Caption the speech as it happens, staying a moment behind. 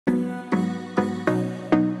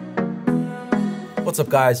What's up,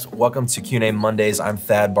 guys? Welcome to Q&A Mondays. I'm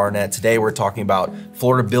Thad Barnett. Today we're talking about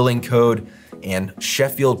Florida building code and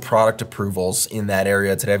Sheffield product approvals in that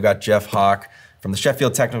area. Today I've got Jeff Hock from the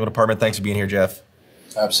Sheffield Technical Department. Thanks for being here, Jeff.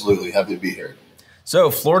 Absolutely, happy to be here. So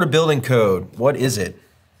Florida building code, what is it?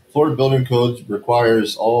 Florida building code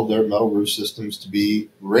requires all of their metal roof systems to be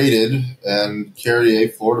rated and carry a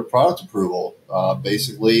Florida product approval.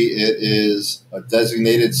 Basically, it is a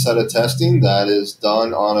designated set of testing that is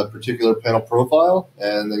done on a particular panel profile,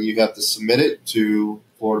 and then you have to submit it to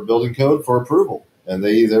Florida building code for approval. And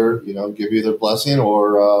they either, give you their blessing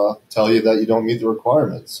or tell you that you don't meet the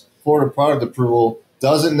requirements. Florida product approval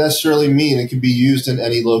doesn't necessarily mean it can be used in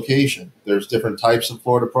any location. There's different types of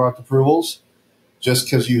Florida product approvals. Just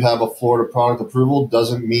because you have a Florida product approval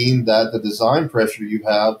doesn't mean that the design pressure you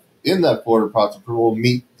have in that Florida product approval will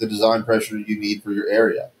meet the design pressure you need for your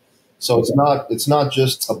area. So it's not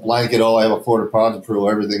just a blanket, I have a Florida product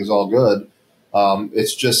approval, everything's all good.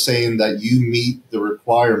 It's just saying that you meet the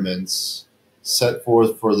requirements set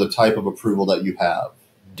forth for the type of approval that you have.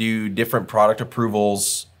 Do different product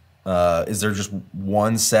approvals, is there just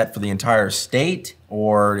one set for the entire state,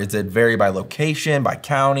 or does it vary by location, by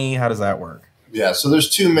county? How does that work? Yeah, so there's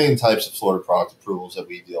two main types of Florida product approvals that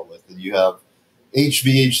we deal with. And you have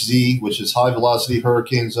HVHZ, which is high velocity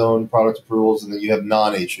hurricane zone product approvals, and then you have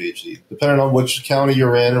non-HVHZ. Depending on which county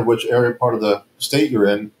you're in or which area part of the state you're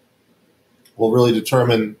in, will really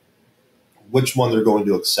determine which one they're going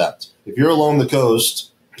to accept. If you're along the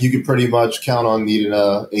coast, you can pretty much count on needing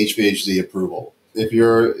a HVHZ approval. If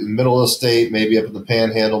you're in the middle of the state, maybe up in the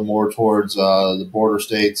panhandle more towards the border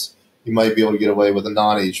states, you might be able to get away with a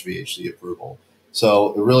non-HVAC approval.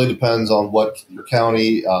 So it really depends on what your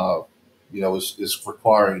county, is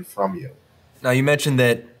requiring from you. Now, you mentioned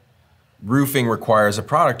that roofing requires a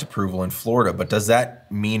product approval in Florida, but does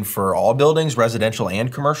that mean for all buildings, residential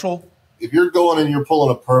and commercial? If you're going and you're pulling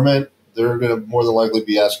a permit, they're going to more than likely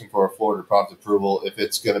be asking for a Florida product approval if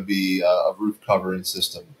it's going to be a roof covering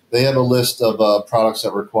system. They have a list of products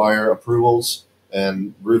that require approvals,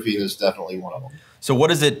 and roofing is definitely one of them. So what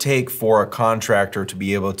does it take for a contractor to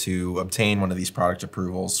be able to obtain one of these product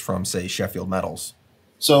approvals from, say, Sheffield Metals?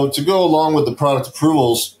 So to go along with the product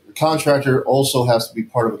approvals, the contractor also has to be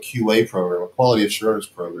part of a QA program, a quality assurance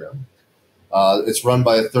program. It's run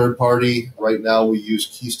by a third party. Right now we use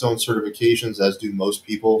Keystone certifications, as do most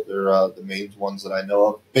people. They're the main ones that I know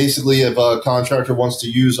of. Basically, if a contractor wants to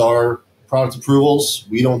use our product approvals,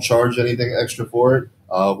 we don't charge anything extra for it.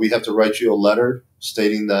 We have to write you a letter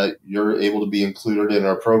stating that you're able to be included in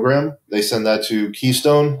our program. They send that to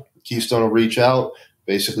Keystone. Keystone will reach out,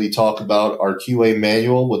 basically talk about our QA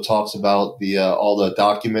manual, what talks about the all the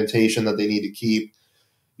documentation that they need to keep.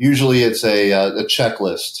 Usually it's a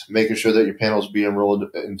checklist, making sure that your panels be enrolled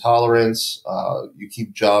in tolerance. You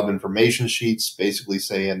keep job information sheets, basically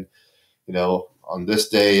saying, on this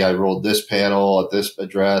day I rolled this panel at this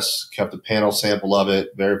address, kept a panel sample of it,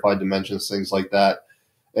 verified dimensions, things like that.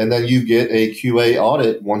 And then you get a QA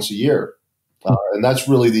audit once a year. And that's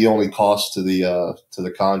really the only cost to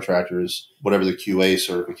the contractors, whatever the QA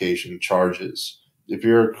certification charges. If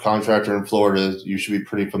you're a contractor in Florida, you should be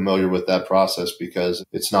pretty familiar with that process because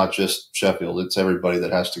it's not just Sheffield, it's everybody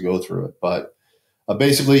that has to go through it. But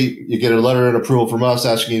basically, you get a letter of approval from us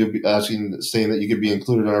saying that you could be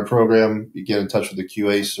included in our program. You get in touch with the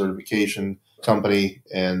QA certification company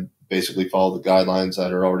and basically follow the guidelines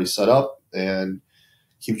that are already set up and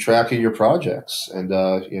keep track of your projects and,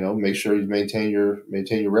 make sure you maintain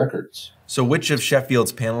your records. So which of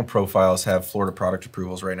Sheffield's panel profiles have Florida product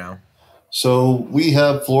approvals right now? So we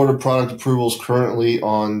have Florida product approvals currently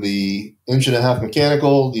on the 1.5-inch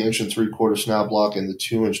mechanical, the 1 3/4 snap block, and the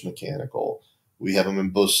 2-inch mechanical. We have them in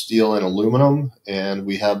both steel and aluminum, and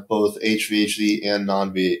we have both HVAC and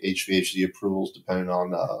non-HVAC approvals depending on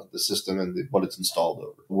the system and what it's installed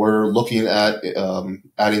over. We're looking at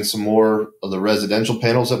adding some more of the residential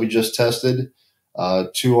panels that we just tested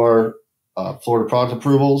to our Florida product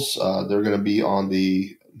approvals. They're going to be on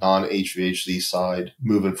the non-HVAC side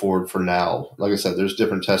moving forward for now. Like I said, there's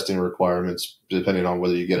different testing requirements depending on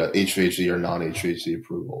whether you get a HVAC or non-HVAC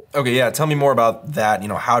approval. Okay, yeah. Tell me more about that.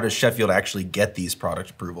 How does Sheffield actually get these product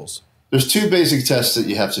approvals? There's two basic tests that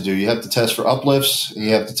you have to do. You have to test for uplifts, and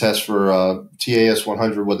you have to test for TAS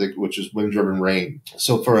 100, which is wind-driven rain.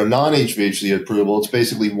 So for a non-HVAC approval, it's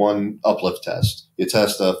basically one uplift test. You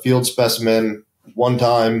test a field specimen one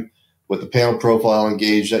time with the panel profile and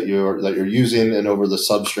gauge that you're using and over the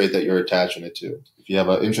substrate that you're attaching it to. If you have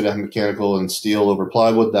an 1.5-inch mechanical and steel over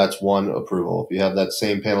plywood, that's one approval. If you have that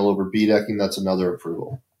same panel over B-decking, that's another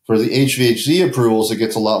approval. For the HVAC approvals, it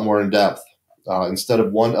gets a lot more in depth. Instead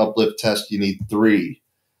of one uplift test, you need 3.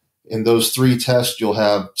 In those 3 tests, you'll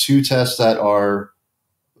have 2 tests that are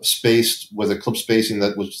spaced with a clip spacing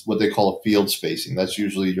that was what they call a field spacing. That's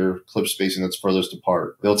usually your clip spacing that's furthest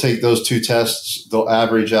apart. They'll take those 2 tests, they'll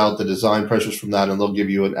average out the design pressures from that, and they'll give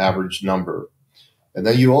you an average number. And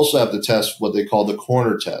then you also have to test what they call the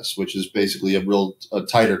corner test, which is basically a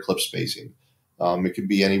tighter clip spacing. It could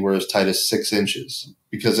be anywhere as tight as 6 inches,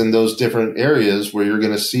 because in those different areas where you're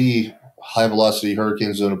going to see high velocity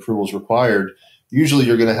hurricane zone approvals required, usually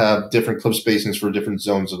you're going to have different clip spacings for different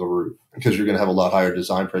zones of the roof, because you're going to have a lot higher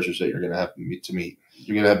design pressures that you're going to have to meet.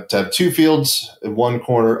 You're going to have 2 fields and 1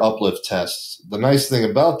 corner uplift tests. The nice thing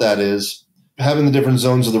about that is having the different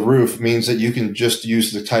zones of the roof means that you can just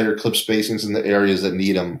use the tighter clip spacings in the areas that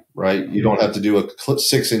need them, right? You don't have to do a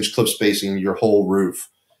 6-inch clip spacing in your whole roof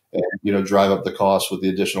and, drive up the cost with the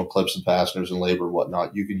additional clips and fasteners and labor and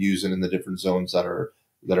whatnot. You can use it in the different zones that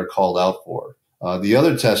are called out for. The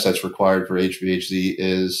other test that's required for HVAC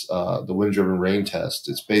is the wind-driven rain test.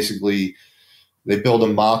 It's basically they build a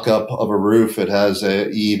mock-up of a roof. It has a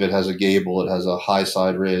eave, it has a gable, it has a high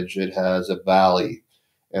side ridge, it has a valley,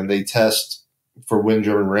 and they test for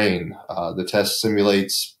wind-driven rain. The test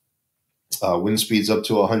simulates wind speeds up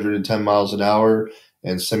to 110 miles an hour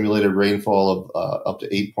and simulated rainfall of up to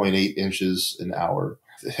 8.8 inches an hour.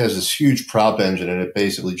 It has this huge prop engine, and it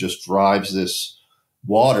basically just drives this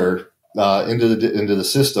water into the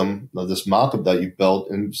system of this mock-up that you built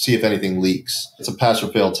and see if anything leaks. It's a pass or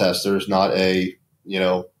fail test. There's not a,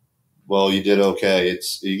 well, you did okay.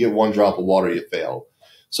 It's you get 1 drop of water, you fail.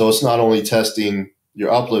 So it's not only testing your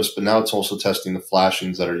uplifts, but now it's also testing the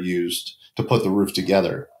flashings that are used to put the roof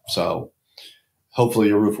together. So hopefully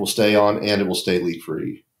your roof will stay on and it will stay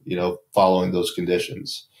leak-free, following those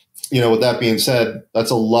conditions. With that being said,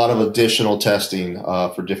 that's a lot of additional testing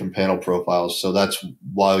for different panel profiles. So that's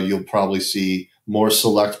why you'll probably see more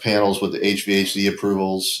select panels with the HVAC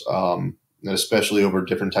approvals, and especially over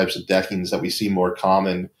different types of deckings that we see more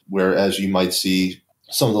common, whereas you might see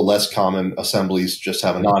some of the less common assemblies just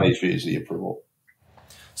have a non-HVAC approval.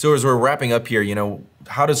 So as we're wrapping up here,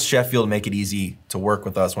 how does Sheffield make it easy to work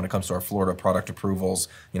with us when it comes to our Florida product approvals?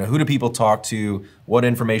 Who do people talk to? What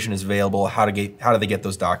information is available? How do they get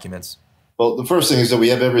those documents? Well, the first thing is that we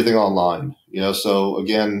have everything online. So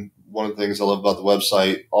again, one of the things I love about the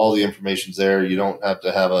website, all the information's there. You don't have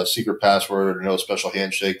to have a secret password or no special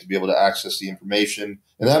handshake to be able to access the information.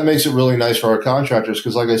 And that makes it really nice for our contractors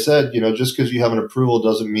because, like I said, just because you have an approval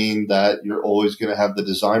doesn't mean that you're always going to have the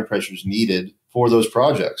design pressures needed for those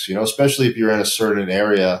projects, especially if you're in a certain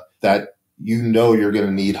area that you're going to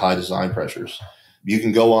need high design pressures. You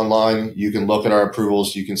can go online, you can look at our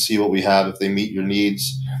approvals, you can see what we have if they meet your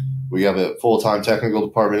needs. We have a full-time technical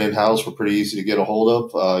department in-house. We're pretty easy to get a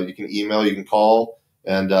hold of. You can email, you can call,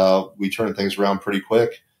 and we turn things around pretty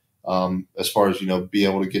quick as far as, be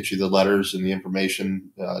able to get you the letters and the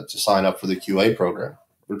information to sign up for the QA program.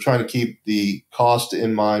 We're trying to keep the cost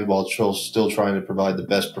in mind while still trying to provide the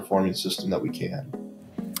best performing system that we can.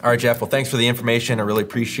 All right, Jeff. Well, thanks for the information. I really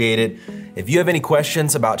appreciate it. If you have any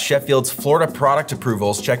questions about Sheffield's Florida product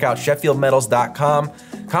approvals, check out sheffieldmetals.com.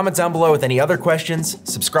 Comment down below with any other questions.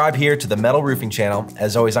 Subscribe here to the Metal Roofing channel.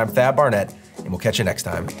 As always, I'm Thad Barnett, and we'll catch you next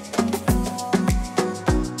time.